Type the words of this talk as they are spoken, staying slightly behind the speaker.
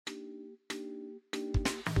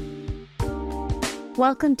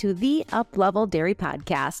Welcome to the Up-Level Dairy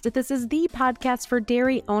Podcast. This is the podcast for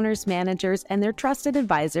dairy owners, managers, and their trusted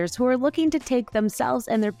advisors who are looking to take themselves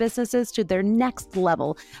and their businesses to their next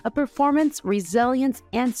level of performance, resilience,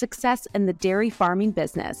 and success in the dairy farming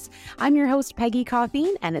business. I'm your host, Peggy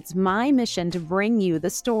Coffeen, and it's my mission to bring you the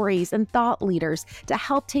stories and thought leaders to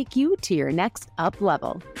help take you to your next up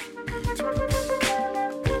level.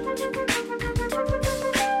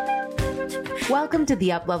 Welcome to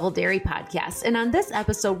the Up-Level Dairy Podcast. And on this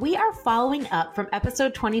episode, we are following up from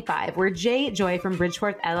episode 25, where Jay Joy from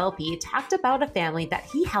Bridgeforth LLP talked about a family that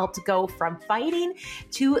he helped go from fighting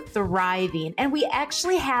to thriving. And we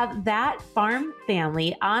actually have that farm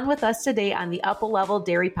family on with us today on the Up-Level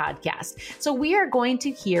Dairy Podcast. So we are going to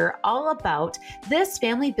hear all about this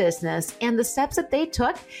family business and the steps that they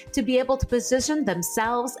took to be able to position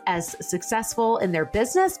themselves as successful in their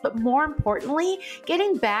business, but more importantly,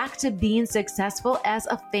 getting back to being successful as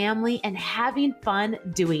a family and having fun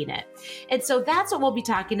doing it. And so that's what we'll be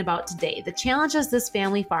talking about today. The challenges this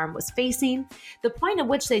family farm was facing, the point at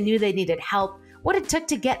which they knew they needed help, what it took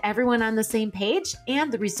to get everyone on the same page,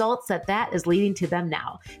 and the results that is leading to them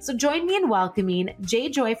now. So join me in welcoming Jay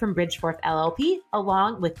Joy from Bridgeforth LLP,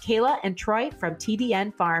 along with Kayla and Troy from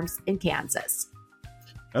TDN Farms in Kansas.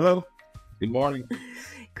 Hello. Good morning.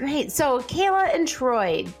 Great. So Kayla and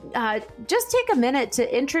Troy, just take a minute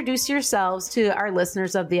to introduce yourselves to our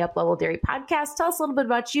listeners of the Up-Level Dairy Podcast. Tell us a little bit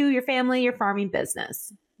about you, your family, your farming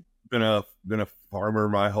business. Been a farmer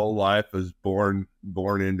my whole life. Was born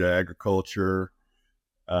into agriculture.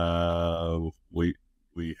 We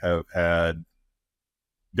have had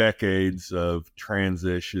decades of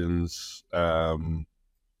transitions from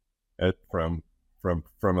a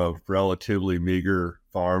relatively meager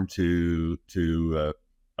farm to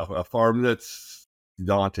a farm that's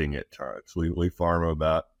daunting at times. We farm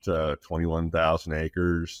about 21,000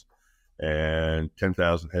 acres and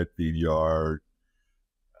 10,000 head feed yard,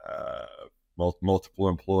 multiple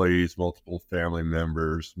employees, multiple family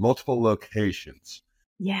members, multiple locations.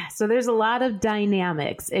 Yeah, so there's a lot of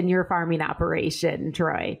dynamics in your farming operation,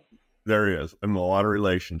 Troy. There is, and a lot of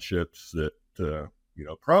relationships that,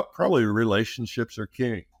 probably relationships are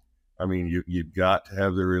king. I mean, you've got to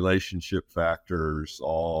have the relationship factors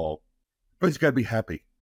all, but it's got to be happy.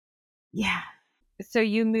 Yeah. So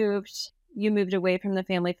you moved away from the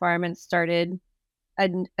family farm and started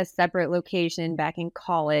a separate location back in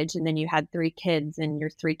college. And then you had 3 kids, and your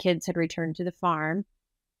 3 kids had returned to the farm,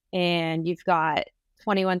 and you've got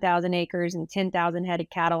 21,000 acres and 10,000 head of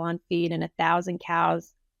cattle on feed and 1,000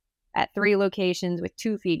 cows at 3 locations with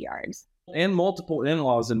 2 feed yards. And multiple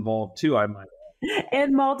in-laws involved too, I might add.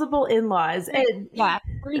 And multiple in-laws. And yeah,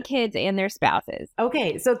 3 kids and their spouses.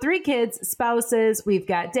 Okay, so 3 kids, spouses, we've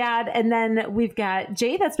got dad, and then we've got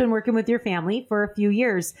Jay that's been working with your family for a few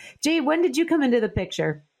years. Jay, when did you come into the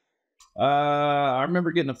picture? I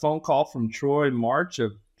remember getting a phone call from Troy in March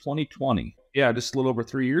of 2020. Yeah, just a little over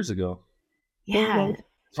 3 years ago. Yeah.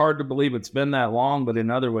 It's hard to believe it's been that long, but in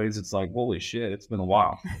other ways, it's like, holy shit, it's been a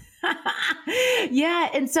while. Yeah.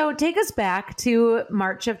 And so take us back to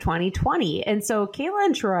March of 2020. And so Kayla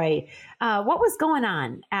and Troy, what was going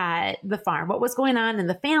on at the farm? What was going on in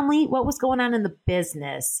the family? What was going on in the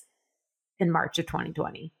business in March of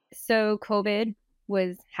 2020? So COVID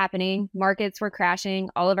was happening. Markets were crashing.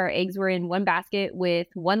 All of our eggs were in one basket with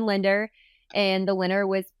one lender, and the lender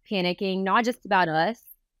was panicking, not just about us.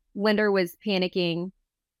 Lender was panicking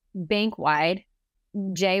bank-wide.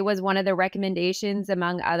 Jay was one of the recommendations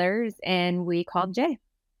among others, and we called Jay.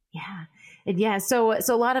 Yeah. Yeah. So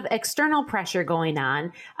a lot of external pressure going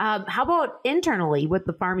on. How about internally with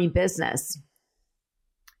the farming business?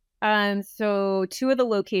 So 2 of the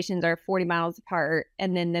locations are 40 miles apart,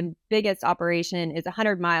 and then the biggest operation is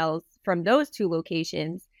 100 miles from those 2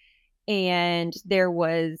 locations. And there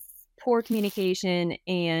was poor communication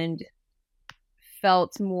and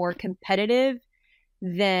felt more competitive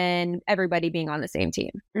than everybody being on the same team.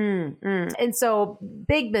 And so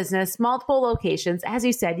big business, multiple locations. As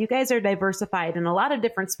you said, you guys are diversified in a lot of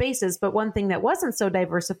different spaces, but one thing that wasn't so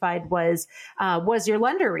diversified was your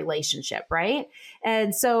lender relationship, right?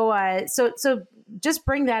 And so just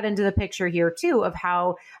bring that into the picture here too, of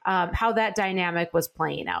how that dynamic was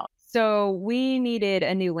playing out. So we needed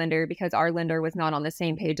a new lender because our lender was not on the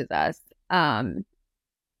same page as us.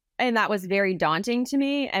 And that was very daunting to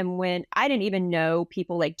me. And when I didn't even know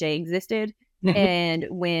people like Jay existed. And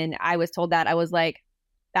when I was told that, I was like,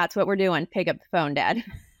 that's what we're doing. Pick up the phone, Dad.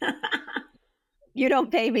 You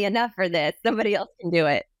don't pay me enough for this. Somebody else can do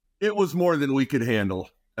it. It was more than we could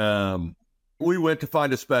handle. We went to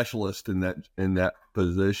find a specialist in that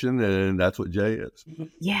position, and that's what Jay is.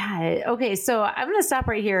 Yeah. Okay. So I'm going to stop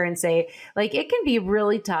right here and say, like, it can be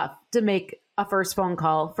really tough to make a first phone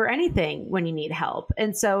call for anything when you need help.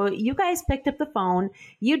 And so you guys picked up the phone,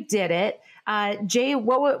 you did it. Jay,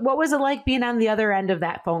 what was it like being on the other end of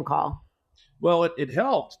that phone call? Well, it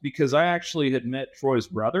helped because I actually had met Troy's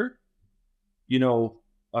brother,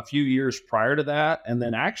 a few years prior to that. And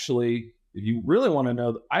then actually, if you really want to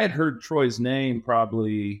know, I had heard Troy's name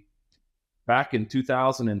probably back in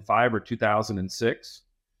 2005 or 2006.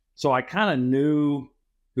 So I kind of knew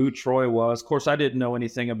who Troy was. Of course, I didn't know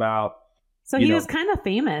anything about. So he was kind of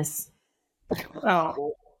famous.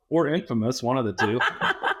 Or infamous, one of the two.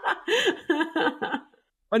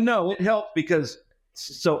 But no, it helped because,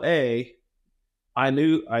 I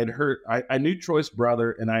knew Troy's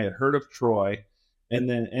brother, and I had heard of Troy and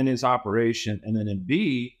then in his operation. And then in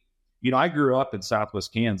B, I grew up in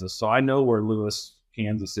Southwest Kansas, so I know where Lewis,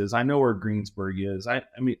 Kansas is. I know where Greensburg is.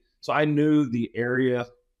 So I knew the area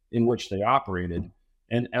in which they operated,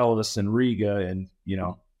 and Ellis and Riga and,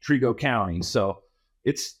 Trigo County. So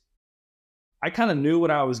I kind of knew what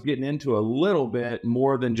I was getting into a little bit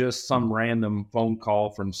more than just some random phone call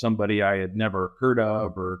from somebody I had never heard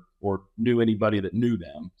of or knew anybody that knew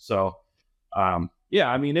them. So, of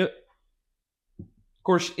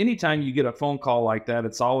course, anytime you get a phone call like that,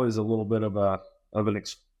 it's always a little bit of an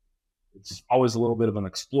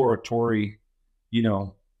exploratory,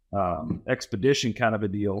 expedition kind of a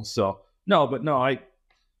deal. So I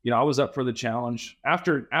was up for the challenge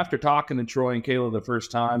after talking to Troy and Kayla the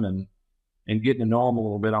first time and getting to know them a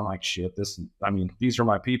little bit. I'm like, shit, these are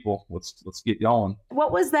my people. Let's get going.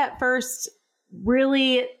 What was that first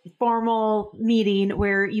really formal meeting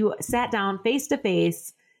where you sat down face to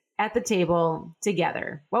face at the table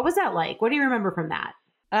together? What was that like? What do you remember from that?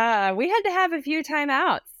 We had to have a few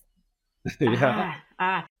timeouts. Yeah.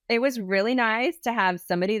 It was really nice to have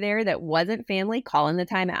somebody there that wasn't family calling the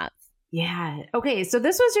timeouts. Yeah. Okay. So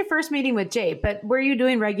this was your first meeting with Jay, but were you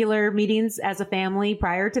doing regular meetings as a family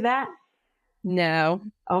prior to that? No.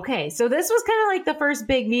 Okay. So this was kind of like the first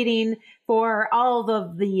big meeting for all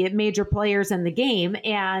of the major players in the game.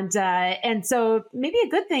 And so maybe a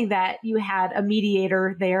good thing that you had a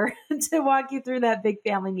mediator there to walk you through that big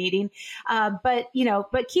family meeting. But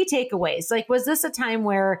key takeaways, like, was this a time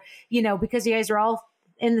where, because you guys were all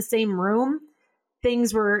in the same room, you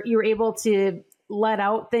were able to let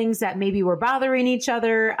out things that maybe were bothering each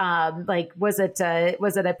other? Was it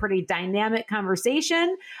a pretty dynamic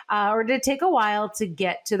conversation, or did it take a while to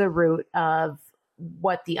get to the root of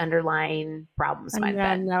what the underlying problems might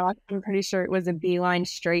have been? No, I'm pretty sure it was a beeline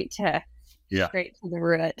straight to the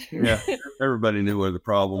root. Yeah, everybody knew where the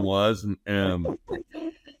problem was, and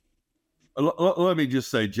let me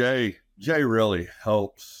just say, Jay really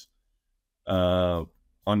helps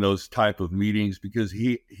on those type of meetings because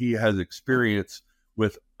he has experience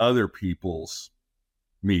with other people's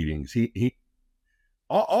meetings. He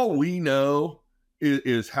all we know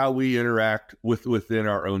is how we interact within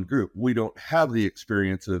our own group. We don't have the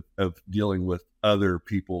experience of dealing with other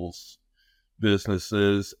people's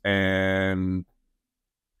businesses, and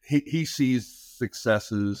he sees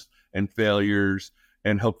successes and failures,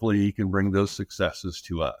 and hopefully he can bring those successes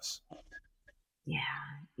to us. Yeah.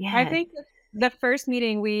 I think the first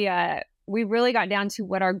meeting we really got down to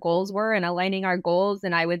what our goals were and aligning our goals.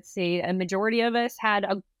 And I would say a majority of us had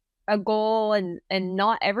a goal, and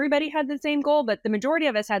not everybody had the same goal, but the majority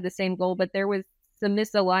of us had the same goal, but there was some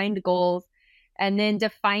misaligned goals. And then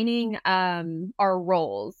defining our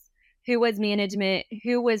roles, who was management,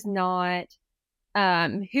 who was not,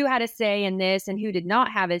 who had a say in this and who did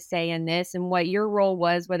not have a say in this, and what your role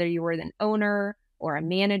was, whether you were an owner or a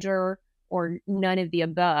manager or none of the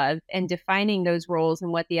above, and defining those roles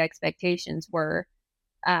and what the expectations were.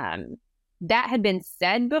 That had been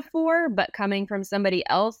said before, but coming from somebody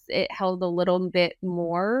else, it held a little bit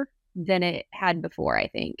more than it had before, I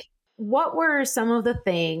think. What were some of the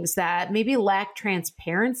things that maybe lacked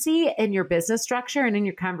transparency in your business structure and in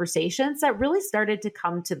your conversations that really started to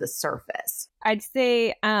come to the surface? I'd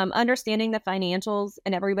say understanding the financials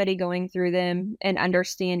and everybody going through them, and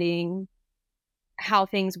understanding how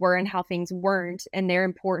things were and how things weren't, and their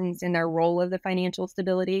importance and their role of the financial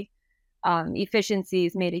stability.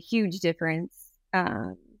 Efficiencies made a huge difference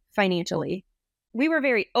financially. We were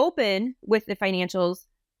very open with the financials.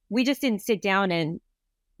 We just didn't sit down and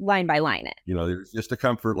line by line it. There's just a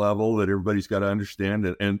comfort level that everybody's got to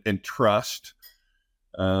understand and trust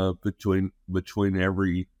between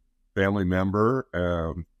every family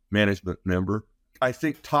member, management member. I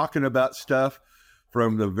think talking about stuff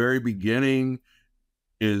from the very beginning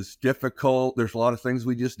is difficult. There's a lot of things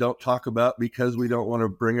we just don't talk about because we don't want to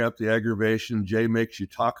bring up the aggravation. Jay makes you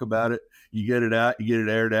talk about it. You get it out, you get it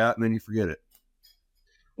aired out, and then you forget it.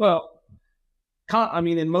 Well, I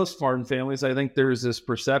mean, in most foreign families, I think there's this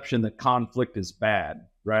perception that conflict is bad,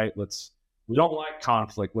 right? We don't like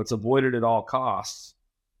conflict. Let's avoid it at all costs.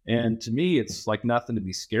 And to me, it's like nothing to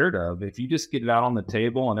be scared of. If you just get it out on the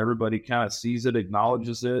table and everybody kind of sees it,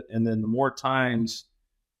 acknowledges it, and then the more times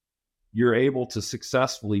you're able to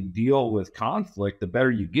successfully deal with conflict, the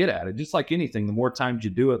better you get at it. Just like anything, the more times you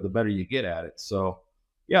do it, the better you get at it. So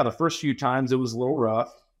yeah, the first few times it was a little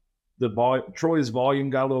rough. Troy's volume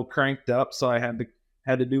got a little cranked up, so I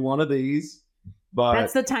had to do one of these. But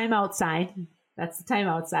that's the time outside.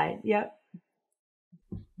 Yep.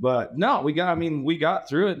 But no, we got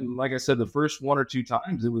through it. And like I said, the first one or two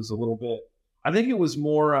times it was a little bit, I think it was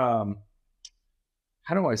more, how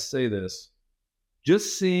do I say this?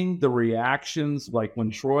 Just seeing the reactions, like when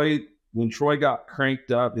Troy got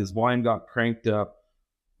cranked up, his volume got cranked up,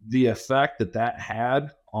 the effect that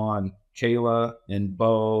had on Kayla and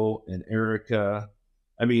Bo and Erica.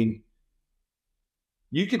 I mean,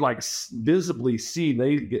 you could like visibly see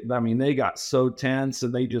they got so tense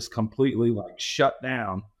and they just completely like shut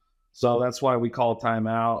down. So that's why we call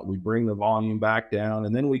timeout. We bring the volume back down,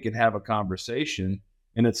 and then we can have a conversation,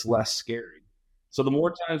 and it's less scary. So the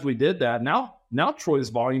more times we did that, now Troy's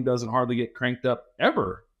volume doesn't hardly get cranked up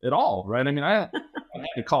ever at all, right? I mean, I had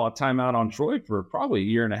to call a timeout on Troy for probably a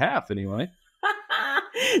year and a half anyway.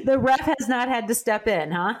 The ref has not had to step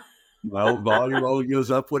in, huh? Well, volume only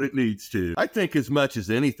goes up when it needs to. I think as much as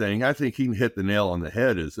anything, I think he can hit the nail on the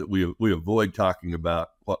head is that we avoid talking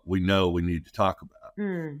about what we know we need to talk about.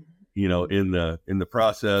 You know, in the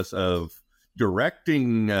process of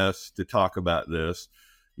directing us to talk about this,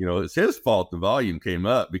 you know, it's his fault the volume came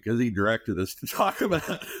up because he directed us to talk about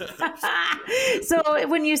it. So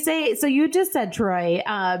when you say, so you just said, Troy,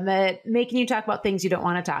 making you talk about things you don't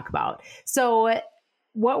want to talk about. So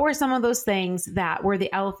what were some of those things that were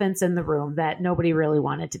the elephants in the room that nobody really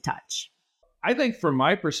wanted to touch? I think from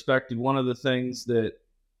my perspective, one of the things that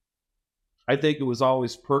I think it was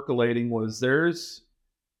always percolating was there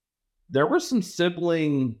were some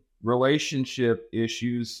sibling relationship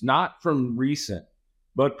issues, not from recent,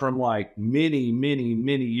 but from like many, many,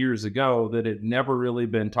 many years ago that had never really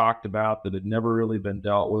been talked about, that had never really been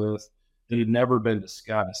dealt with, that had never been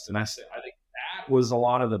discussed. And I think that was a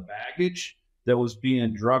lot of the baggage that was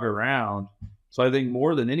being drug around. So I think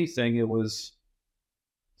more than anything, it was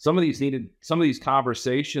some of these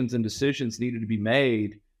conversations and decisions needed to be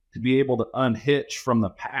made to be able to unhitch from the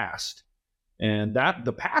past. And that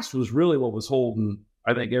the past was really what was holding,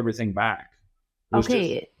 I think, everything back.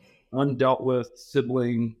 Okay. Undealt with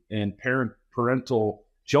sibling and parental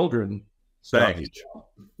children baggage.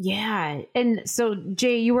 Yeah. And so,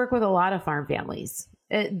 Jay, you work with a lot of farm families.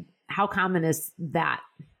 How common is that?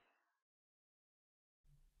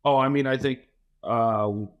 Oh, I mean, I think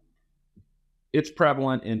it's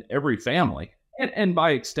prevalent in every family and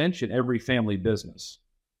by extension, every family business.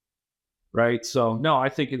 Right. So, no, I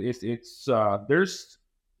think it's there's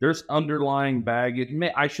underlying baggage.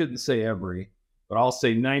 I shouldn't say every, but I'll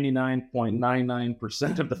say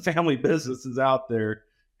 99.99% of the family businesses out there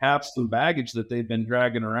have some baggage that they've been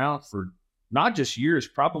dragging around for not just years,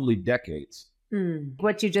 probably decades.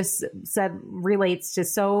 What you just said relates to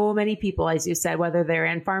so many people, as you said, whether they're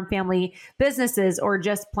in farm family businesses or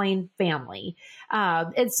just plain family.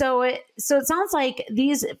 And so it sounds like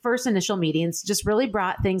these first initial meetings just really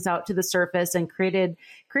brought things out to the surface and created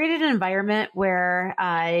an environment where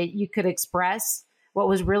you could express what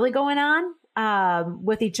was really going on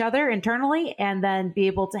with each other internally, and then be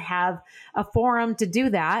able to have a forum to do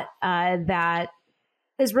that, that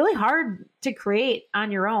is really hard to create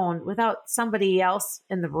on your own without somebody else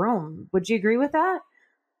in the room. Would you agree with that,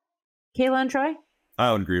 Kayla and Troy?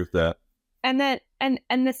 I would agree with that. And that and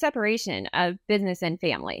the separation of business and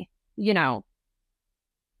family. You know,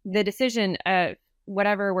 the decision of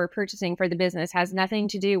whatever we're purchasing for the business has nothing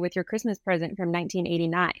to do with your Christmas present from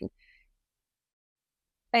 1989.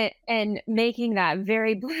 And making that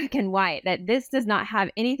very black and white, that this does not have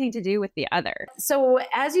anything to do with the other. So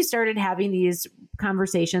as you started having these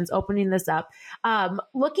conversations, opening this up,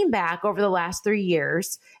 looking back over the last 3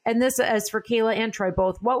 years, and this is for Kayla and Troy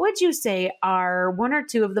both, what would you say are one or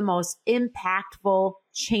two of the most impactful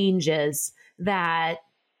changes that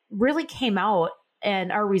really came out and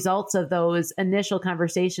are results of those initial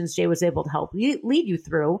conversations Jay was able to help lead you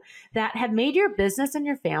through that have made your business and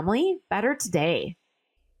your family better today?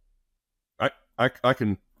 I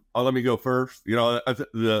can. Let me go first. You know,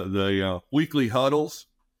 the weekly huddles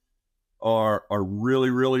are really,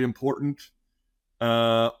 really important.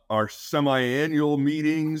 Our semi-annual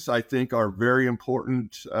meetings, I think, are very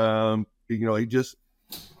important.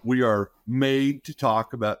 We are made to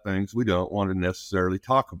talk about things we don't want to necessarily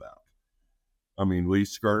talk about. I mean, we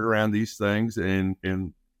skirt around these things, and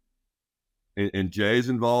Jay's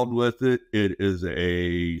involved with it. It is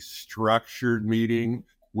a structured meeting.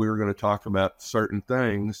 We're going to talk about certain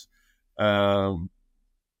things. It's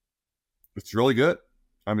really good.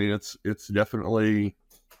 I mean, it's definitely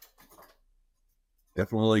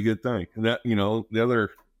a good thing. And that, the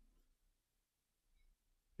other,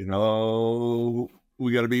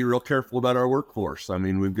 we got to be real careful about our workforce. I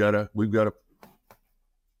mean, we've got to,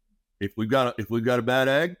 if we've got a bad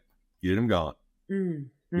egg, get him gone.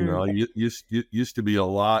 It used to be a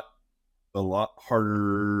lot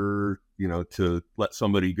harder, to let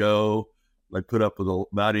somebody go, like put up with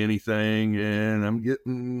about anything. And I'm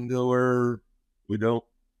getting to where we don't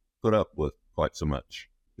put up with quite so much.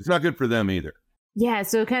 It's not good for them either. Yeah.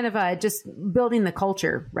 So kind of just building the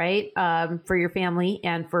culture, right? For your family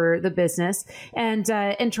and for the business. And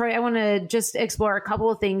Troy, I want to just explore a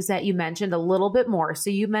couple of things that you mentioned a little bit more. So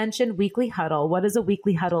you mentioned weekly huddle. What does a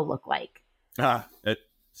weekly huddle look like? At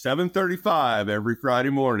 7:35 every Friday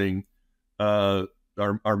morning,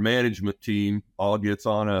 our management team all gets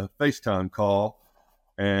on a FaceTime call,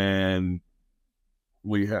 and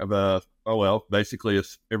we have basically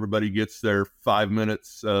everybody gets their 5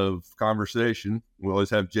 minutes of conversation. We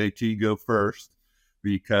always have JT go first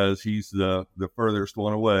because he's the furthest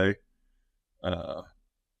one away.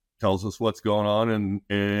 Tells us what's going on,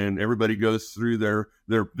 and everybody goes through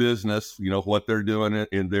their business, what they're doing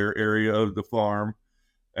in their area of the farm.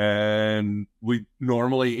 And we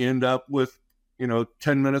normally end up with,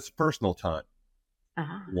 10 minutes of personal time.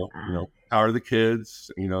 How are the kids,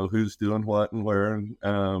 who's doing what and where.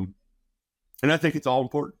 And I think it's all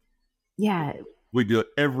important. Yeah. We do it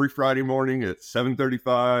every Friday morning at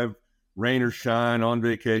 7:35, rain or shine, on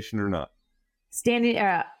vacation or not.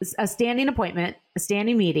 A standing appointment, a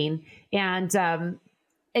standing meeting. And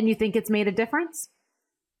you think it's made a difference?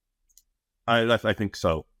 I think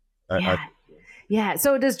so. Yeah.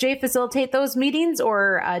 So does Jay facilitate those meetings,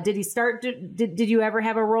 or did he start? Did you ever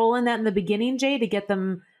have a role in that in the beginning, Jay, to get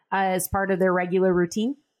them as part of their regular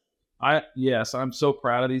routine? Yes, I'm so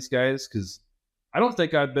proud of these guys because I don't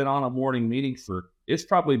think I've been on a morning meeting it's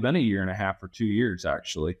probably been 1.5 years or 2 years,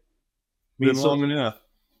 actually. Been long enough.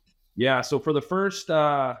 Yeah. So for the first,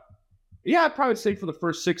 I'd probably say for the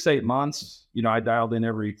first 6-8 months, I dialed in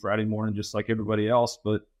every Friday morning just like everybody else.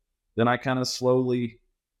 But then I kind of slowly,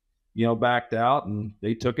 backed out, and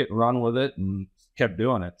they took it and run with it and kept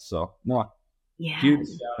doing it. So, huge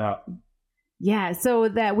shout out. Yeah. So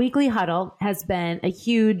that weekly huddle has been a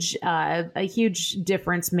huge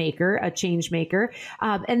difference maker, a change maker.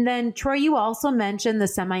 And then Troy, you also mentioned the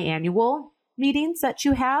semi-annual meetings that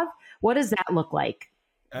you have. What does that look like?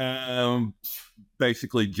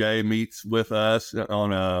 Basically Jay meets with us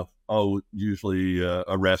on usually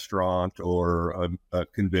a restaurant or a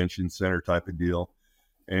convention center type of deal.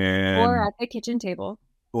 Or at the kitchen table.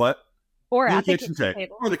 What? Or at the kitchen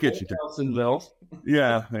table. Or the kitchen table.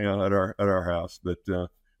 Yeah, at our house. But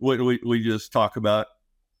we just talk about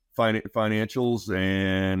financials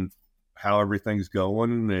and how everything's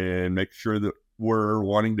going, and make sure that we're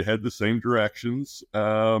wanting to head the same directions.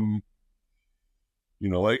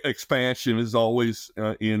 Expansion is always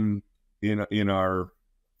in our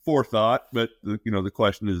forethought, but the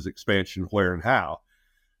question is expansion where and how.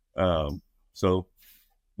 So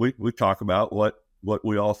we talk about what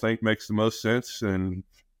we all think makes the most sense and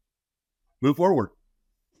move forward.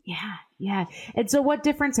 Yeah. And so what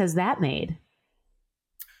difference has that made?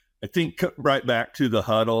 I think right back to the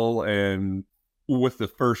huddle, and with the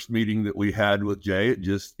first meeting that we had with Jay, it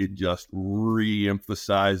just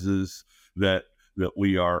re-emphasizes that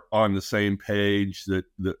we are on the same page, that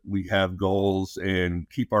we have goals, and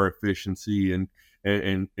keep our efficiency and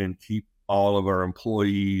keep all of our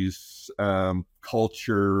employees' work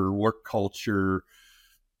culture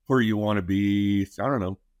where you want to be. I don't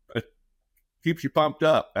know. It keeps you pumped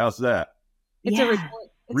up. How's that? It's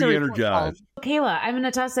re-energized. Kayla, I'm going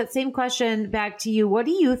to toss that same question back to you. What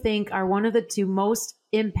do you think are one of the two most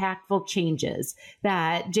impactful changes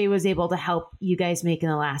that Jay was able to help you guys make in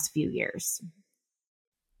the last few years?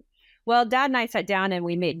 Well, Dad and I sat down and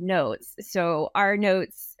we made notes. So our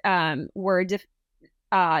notes were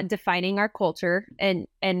defining our culture and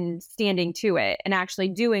standing to it and actually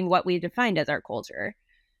doing what we defined as our culture.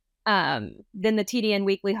 Then the TDN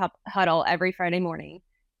weekly huddle every Friday morning,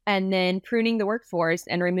 and then pruning the workforce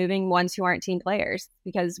and removing ones who aren't team players,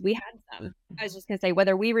 because we had some. I was just going to say,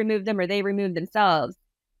 whether we removed them or they removed themselves,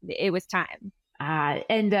 it was time.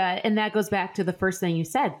 And that goes back to the first thing you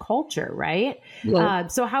said, culture, right? Yeah.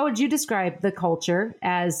 So how would you describe the culture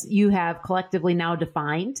as you have collectively now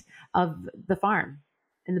defined of the farm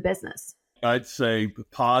and the business? I'd say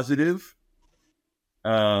positive,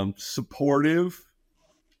 supportive.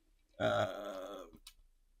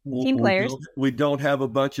 Team players. We don't have a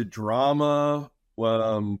bunch of drama.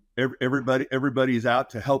 Everybody's out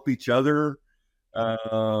to help each other.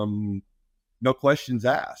 No questions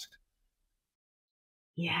asked.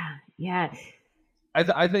 Yeah.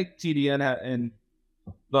 I think TDN and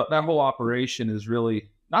that whole operation is really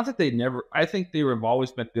not that I think they have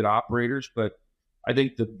always been good operators, but I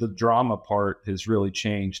think the drama part has really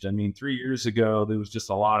changed. I mean, 3 years ago, there was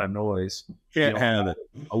just a lot of noise. Can't have it.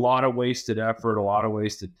 A lot of wasted effort, a lot of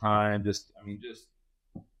wasted time. Just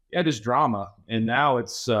drama. And now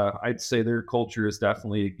it's, I'd say their culture is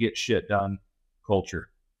definitely a get shit done culture.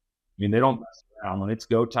 I mean, they don't mess around. When it's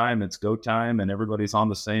go time, and everybody's on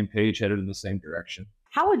the same page, headed in the same direction.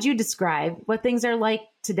 How would you describe what things are like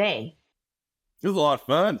today? It was a lot of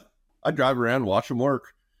fun. I drive around and watch them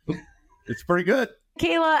work. It's pretty good.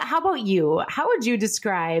 Kayla, how about you? How would you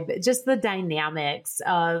describe just the dynamics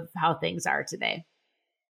of how things are today?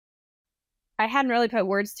 I hadn't really put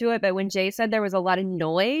words to it, but when Jay said there was a lot of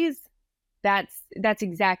noise, that's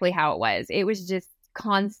exactly how it was. It was just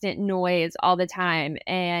constant noise all the time.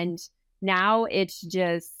 And now it's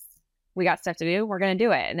just, we got stuff to do. We're going to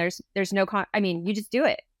do it. And there's no, you just do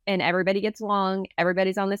it. And everybody gets along.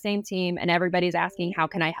 Everybody's on the same team. And everybody's asking, how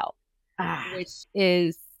can I help? Which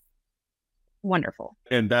is wonderful.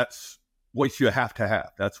 And that's what you have to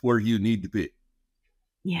have. That's where you need to be.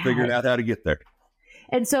 Yeah. Figuring out how to get there.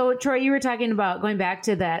 And so, Troy, you were talking about going back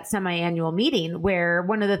to that semi-annual meeting where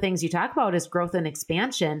one of the things you talk about is growth and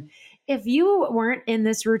expansion. If you weren't in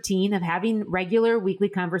this routine of having regular weekly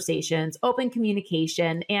conversations, open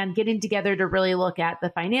communication, and getting together to really look at the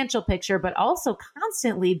financial picture, but also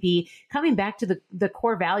constantly be coming back to the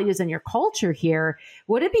core values and your culture here,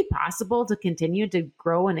 would it be possible to continue to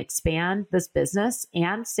grow and expand this business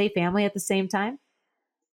and stay family at the same time?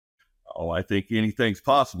 Oh, I think anything's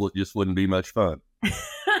possible. It just wouldn't be much fun.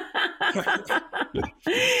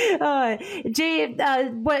 Jay,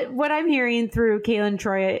 what I'm hearing through Kayla and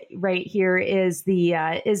Troy right here is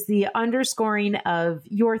the underscoring of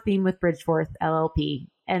your theme with Bridgeforth LLP,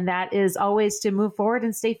 and that is always to move forward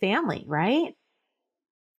and stay family, right?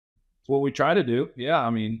 It's what we try to do. Yeah,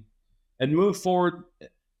 I mean, and move forward.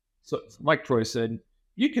 So, like Troy said,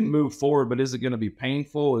 you can move forward, but is it going to be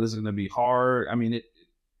painful? Is it going to be hard? I mean,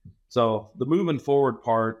 so the moving forward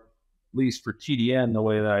part, at least for TDN, the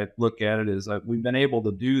way that I look at it is that we've been able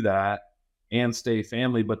to do that and stay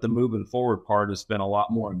family, but the moving forward part has been a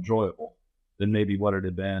lot more enjoyable than maybe what it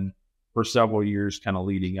had been for several years kind of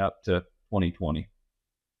leading up to 2020.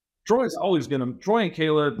 Troy and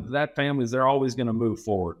Kayla, that family, they're always going to move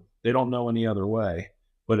forward. They don't know any other way,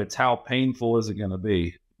 but it's how painful is it going to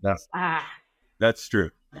be? That's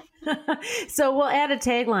true. So we'll add a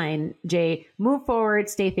tagline, Jay: move forward,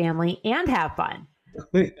 stay family, and have fun.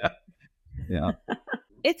 Yeah.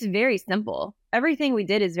 It's very simple. Everything we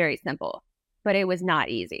did is very simple, but it was not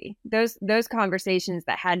easy. Those conversations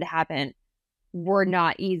that had to happen were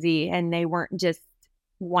not easy, and they weren't just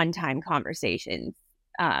one-time conversations.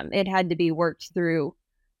 It had to be worked through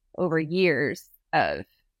over years of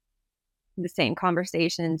the same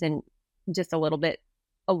conversations and just a little bit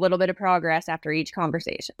of progress after each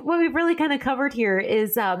conversation. What we've really kind of covered here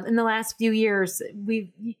is in the last few years,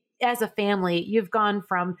 as a family, you've gone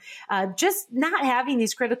from just not having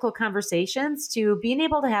these critical conversations to being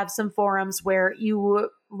able to have some forums where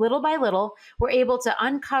you, little by little, were able to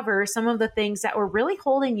uncover some of the things that were really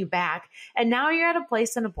holding you back. And now you're at a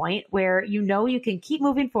place and a point where you know you can keep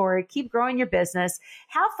moving forward, keep growing your business,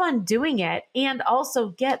 have fun doing it, and also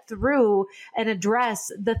get through and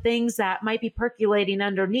address the things that might be percolating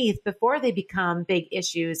underneath before they become big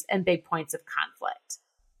issues and big points of conflict.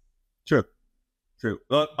 Sure. True.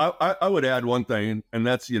 I would add one thing, and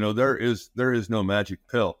that's, there is no magic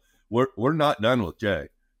pill. We're not done with Jay.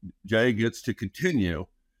 Jay gets to continue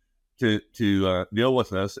to deal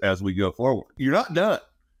with us as we go forward. You're not done.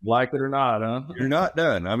 Like it or not, huh? You're not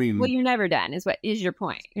done. I mean, well, you're never done is your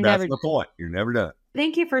point. That's the point. You're never done.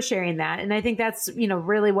 Thank you for sharing that. And I think that's,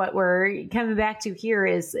 really what we're coming back to here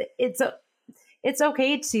is it's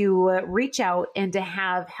okay to reach out and to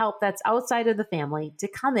have help that's outside of the family to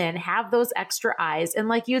come in, have those extra eyes. And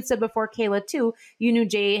like you had said before, Kayla, too, you knew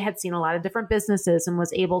Jay had seen a lot of different businesses and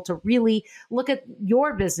was able to really look at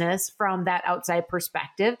your business from that outside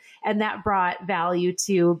perspective. And that brought value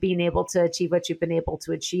to being able to achieve what you've been able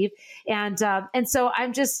to achieve. And so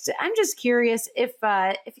I'm just curious if you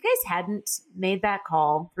guys hadn't made that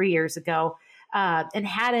call 3 years ago and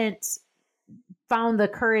hadn't found the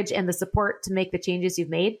courage and the support to make the changes you've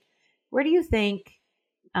made, where do you think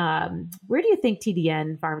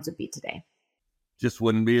TDN Farms would be today? Just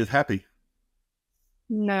wouldn't be as happy.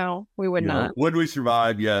 No, we would not. Would we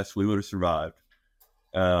survive? Yes, we would have survived.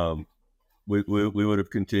 We would have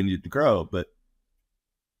continued to grow, but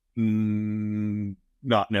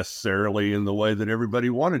not necessarily in the way that everybody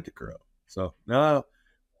wanted to grow. So no,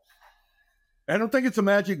 I don't think it's a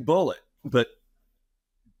magic bullet, but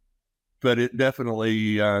it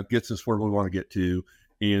definitely gets us where we want to get to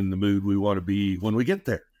in the mood we want to be when we get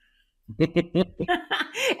there.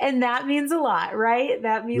 And that means a lot, right?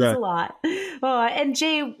 That means a lot. And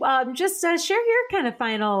Jay, just share your kind of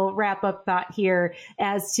final wrap-up thought here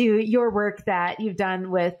as to your work that you've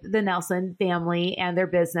done with the Nelson family and their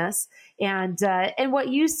business, and what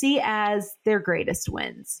you see as their greatest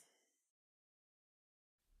wins.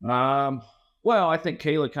 Well, I think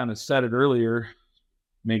Kayla kind of said it earlier.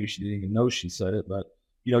 Maybe she didn't even know she said it, but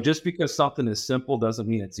just because something is simple doesn't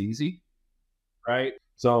mean it's easy, right?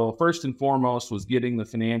 So first and foremost was getting the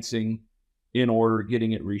financing in order,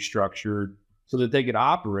 getting it restructured so that they could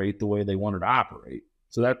operate the way they wanted to operate.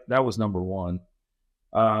 So that was number one.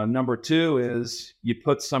 Number two is you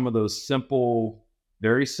put some of those simple,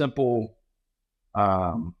 very simple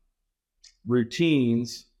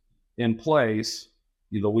routines in place,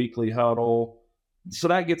 the weekly huddle. So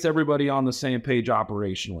that gets everybody on the same page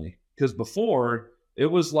operationally. Because before, it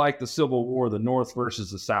was like the Civil War, the North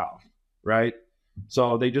versus the South, right?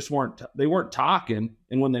 So they weren't talking.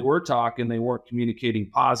 And when they were talking, they weren't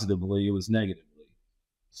communicating positively. It was negatively.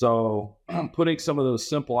 So putting some of those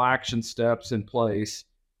simple action steps in place,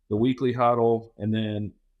 the weekly huddle, and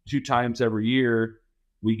then 2 times every year,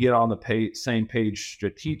 we get on the same page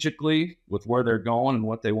strategically with where they're going and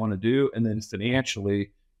what they want to do, and then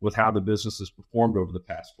financially with how the business has performed over the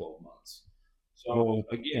past 12 months. So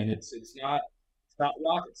again, it's not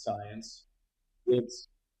rocket science. It's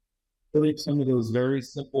putting some of those very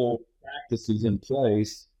simple practices in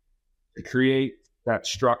place to create that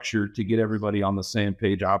structure to get everybody on the same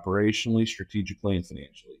page operationally, strategically, and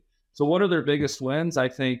financially. So what are their biggest wins? I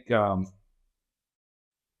think,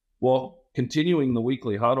 continuing the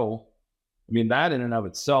weekly huddle. I mean, that in and of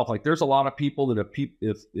itself, like there's a lot of people that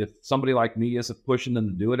if somebody like me isn't pushing them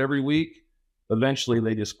to do it every week, eventually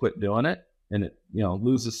they just quit doing it and it,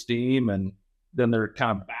 loses steam, and then they're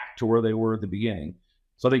kind of back to where they were at the beginning.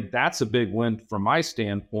 So I think that's a big win from my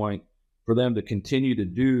standpoint for them to continue to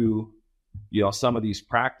do, some of these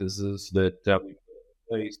practices that we put in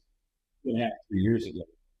place 2.5, 3 years ago.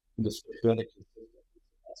 That's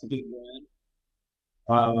a big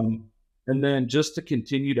win. And then just to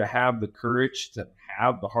continue to have the courage to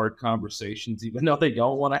have the hard conversations, even though they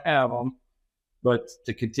don't want to have them, but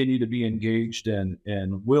to continue to be engaged and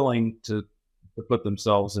willing to put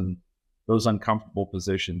themselves in those uncomfortable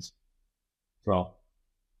positions. So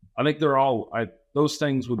I think those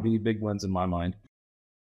things would be big wins in my mind.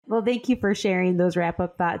 Well, thank you for sharing those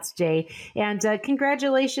wrap-up thoughts, Jay. And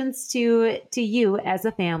congratulations to you as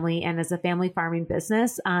a family and as a family farming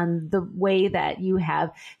business on the way that you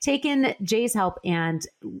have taken Jay's help and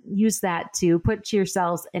used that to put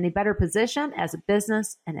yourselves in a better position as a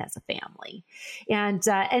business and as a family. And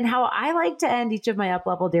how I like to end each of my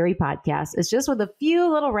Up-Level Dairy podcasts is just with a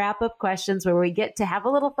few little wrap-up questions where we get to have a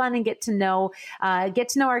little fun and get to know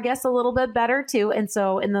our guests a little bit better too. And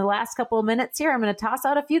so in the last couple of minutes here, I'm going to toss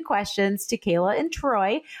out a few questions to Kayla and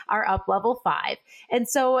Troy, our Up-Level 5. And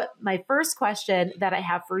so my first question that I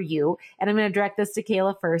have for you, and I'm going to direct this to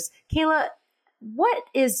Kayla first. Kayla, what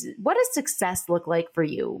does success look like for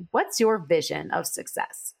you? What's your vision of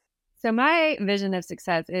success? So my vision of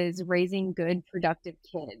success is raising good, productive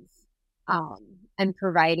kids, and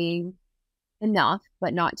providing enough,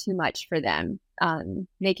 but not too much for them,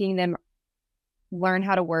 making them learn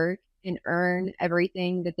how to work and earn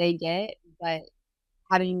everything that they get, but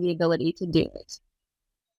having the ability to do it.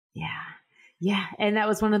 Yeah. And that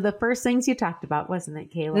was one of the first things you talked about, wasn't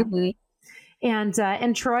it, Kayla? Mm-hmm.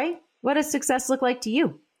 And Troy, what does success look like to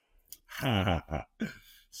you?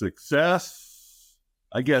 Success,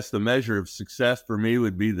 I guess the measure of success for me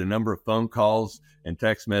would be the number of phone calls and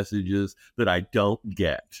text messages that I don't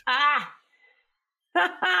get.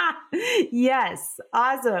 Yes.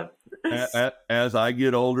 Awesome. As I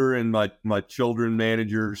get older and my children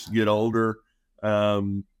managers get older,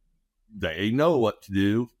 they know what to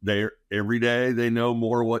do. Every day they know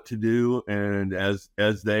more what to do. And as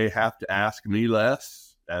they have to ask me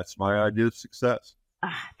less, that's my idea of success.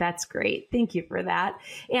 That's great. Thank you for that.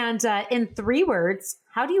 And in 3 words,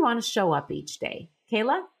 how do you want to show up each day?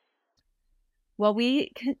 Kayla? Well,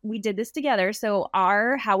 we did this together. So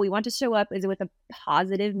how we want to show up is with a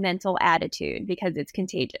positive mental attitude because it's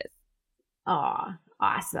contagious. Aw,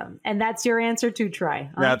 awesome. And that's your answer too, Troy.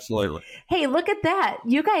 Huh? Absolutely. Hey, look at that.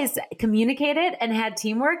 You guys communicated and had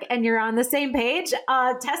teamwork and you're on the same page.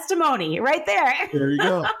 Testimony right there. There you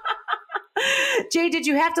go. Jay, did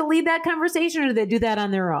you have to lead that conversation or did they do that on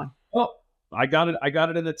their own? Oh, I got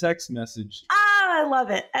it in a text message. I love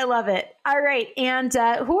it. I love it. All right. And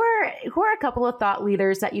who are a couple of thought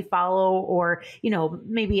leaders that you follow, or,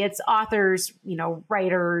 maybe it's authors,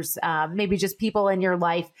 writers, maybe just people in your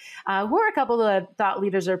life. Who are a couple of thought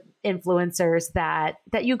leaders or influencers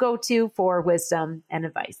that you go to for wisdom and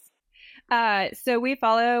advice? So we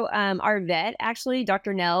follow our vet, actually,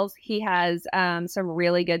 Dr. Nels. He has some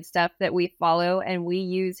really good stuff that we follow, and we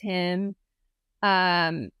use him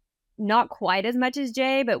not quite as much as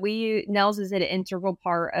Jay, but Nels is an integral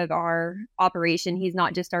part of our operation. He's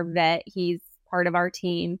not just our vet, he's part of our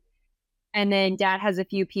team. And then Dad has a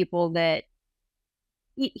few people that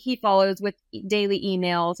he follows with daily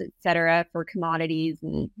emails, etc., for commodities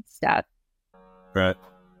and stuff. Right.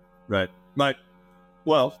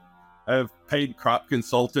 Well, I have paid crop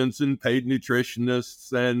consultants and paid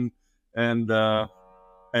nutritionists and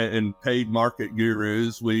paid market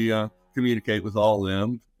gurus. We communicate with all of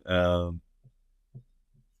them.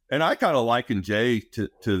 And I kind of liken Jay to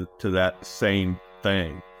that same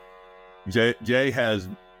thing. Jay has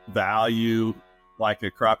value like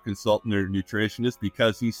a crop consultant or nutritionist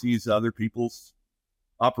because he sees other people's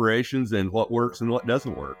operations and what works and what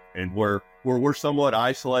doesn't work. And where we're somewhat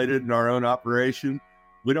isolated in our own operation,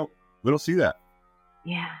 we don't see that.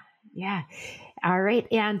 Yeah. All right.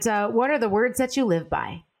 And what are the words that you live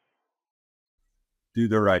by? Do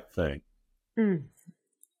the right thing.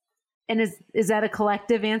 And is that a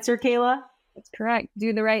collective answer, Kayla? That's correct.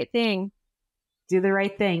 Do the right thing. Do the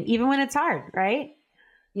right thing, even when it's hard, right?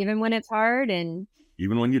 Even when it's hard and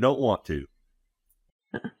even when you don't want to.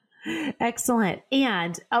 Excellent.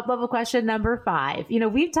 And up level question number 5.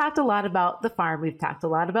 We've talked a lot about the farm. We've talked a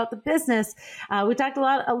lot about the business. We talked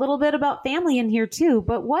a little bit about family in here too.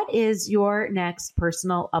 But what is your next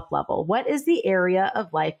personal up level? What is the area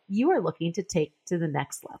of life you are looking to take to the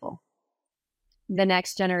next level? The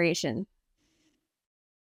next generation.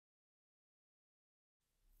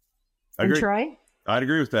 I agree. And Troy? I'd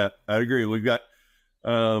agree with that. I'd agree. We've got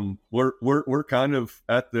we're kind of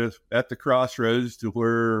at the crossroads to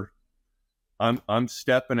where I'm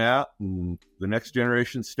stepping out and the next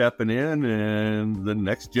generation stepping in and the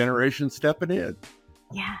next generation stepping in.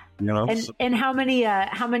 Yeah. And how many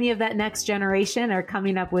of that next generation are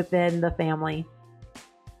coming up within the family?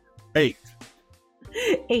 8,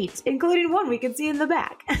 including one we can see in the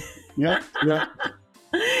back. Yeah.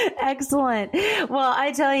 Excellent. Well,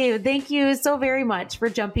 I tell you, thank you so very much for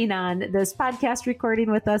jumping on this podcast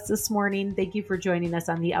recording with us this morning. Thank you for joining us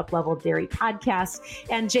on the Up Level Dairy podcast.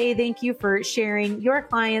 And Jay, thank you for sharing your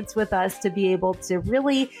clients with us to be able to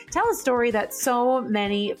really tell a story that so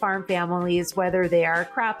many farm families, whether they are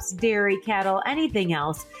crops, dairy, cattle, anything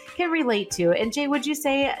else, can relate to. And Jay, would you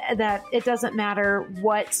say that it doesn't matter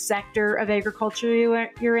what sector of agriculture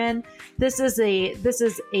you're in? This is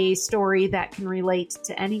a story that can relate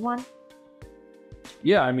to anyone?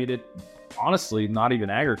 Yeah, I mean, it honestly, not even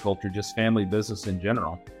agriculture, just family business in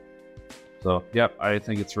general. So, yep, I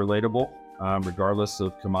think it's relatable, regardless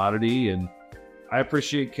of commodity. And I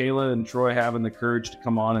appreciate Kayla and Troy having the courage to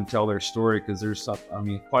come on and tell their story, because there's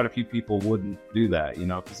quite a few people wouldn't do that,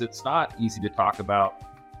 because it's not easy to talk about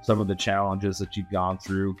some of the challenges that you've gone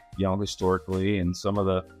through, historically, and some of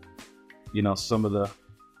the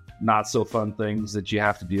not so fun things that you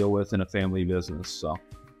have to deal with in a family business. So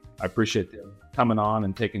I appreciate them coming on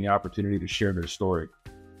and taking the opportunity to share their story.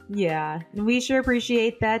 Yeah, we sure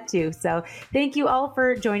appreciate that too. So thank you all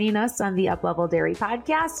for joining us on the Up Level Dairy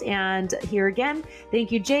podcast. And here again,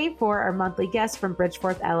 thank you, Jay, for our monthly guest from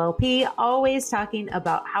Bridgeforth LLP, always talking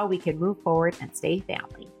about how we can move forward and stay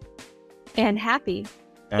family. And happy.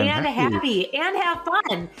 And happy and have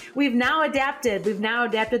fun. We've now adapted the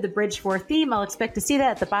Bridgeforth theme. I'll expect to see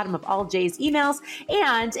that at the bottom of all Jay's emails.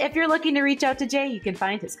 And if you're looking to reach out to Jay, you can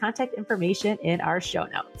find his contact information in our show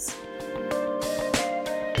notes.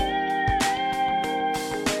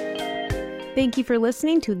 Thank you for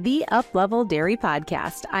listening to the Up-Level Dairy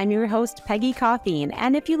Podcast. I'm your host, Peggy Coffeen,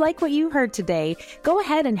 and if you like what you heard today, go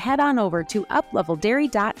ahead and head on over to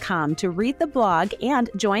upleveldairy.com to read the blog and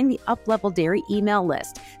join the Up-Level Dairy email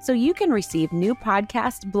list so you can receive new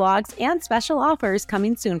podcasts, blogs, and special offers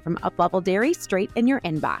coming soon from Up-Level Dairy straight in your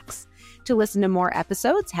inbox. To listen to more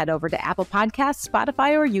episodes, head over to Apple Podcasts,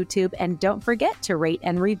 Spotify, or YouTube, and don't forget to rate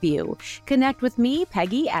and review. Connect with me,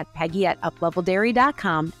 Peggy at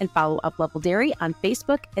upleveldairy.com, and follow Up-Level Dairy on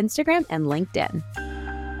Facebook, Instagram, and LinkedIn.